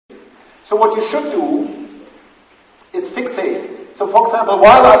So what you should do is fixate. So for example,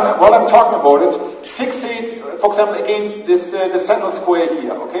 while I'm talking about it, fixate, for example, again, this central square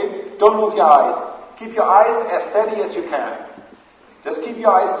here, okay? Don't move your eyes. Keep your eyes as steady as you can. Just keep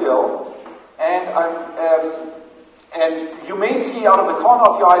your eyes still. And you may see out of the corner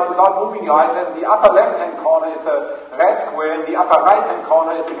of your eyes without moving your eyes that the upper left-hand corner is a red square and the upper right-hand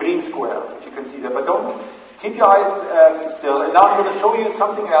corner is a green square, if you can see that. But don't keep your eyes still. And now I'm going to show you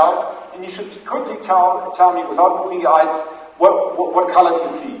something else, and you should quickly tell me without moving your eyes what colors you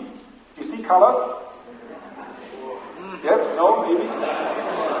see. Do you see colors? Yes? No? Maybe?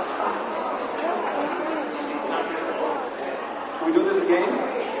 Should we do this again?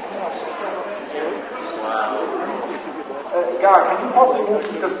 Gar, can you possibly move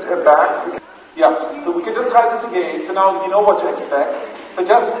this back? Yeah, so we can just try this again. So now you know what to expect. So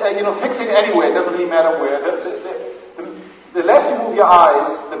just, fix it anywhere. It doesn't really matter where. The less you move your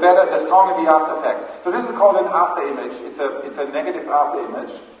eyes, the better, the stronger the after effect. So this is called an after image. It's a negative after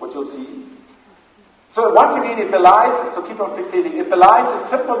image, what you'll see. So once again, it belies, so keep on fixating, it belies a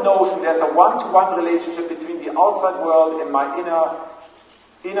simple notion there's a one-to-one relationship between the outside world and my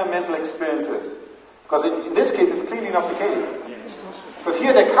inner mental experiences. Because in this case, it's clearly not the case. Because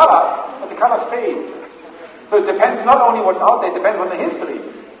here they're colors, but the colors fade. So it depends not only what's out there, it depends on the history.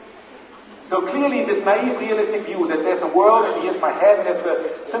 So clearly this naive realistic view that there's a world and here's my head and there's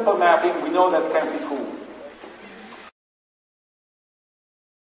a simple mapping, we know that can't be true.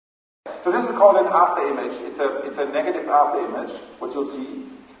 So this is called an after image. It's a negative after image, what you'll see.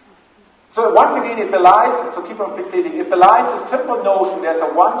 So once again, it belies, so keep on fixating, it belies a simple notion there's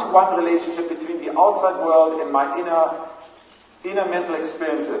a one-to-one relationship between the outside world and my inner mental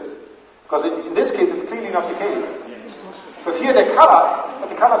experiences. Because in this case, it's clearly not the case. Because here they're colors, but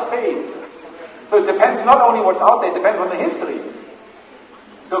the colors fade. So it depends not only what's out there, it depends on the history.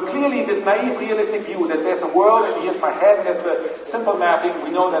 So clearly this naive realistic view that there's a world and here's my head and there's a simple mapping, we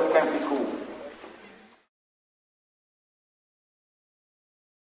know that can't be true.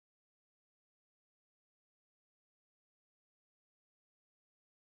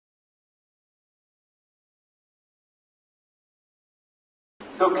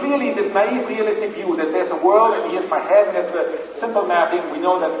 So clearly this naive realistic view that there's a world and here's my head and there's a simple mapping, we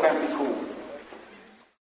know that can't be true.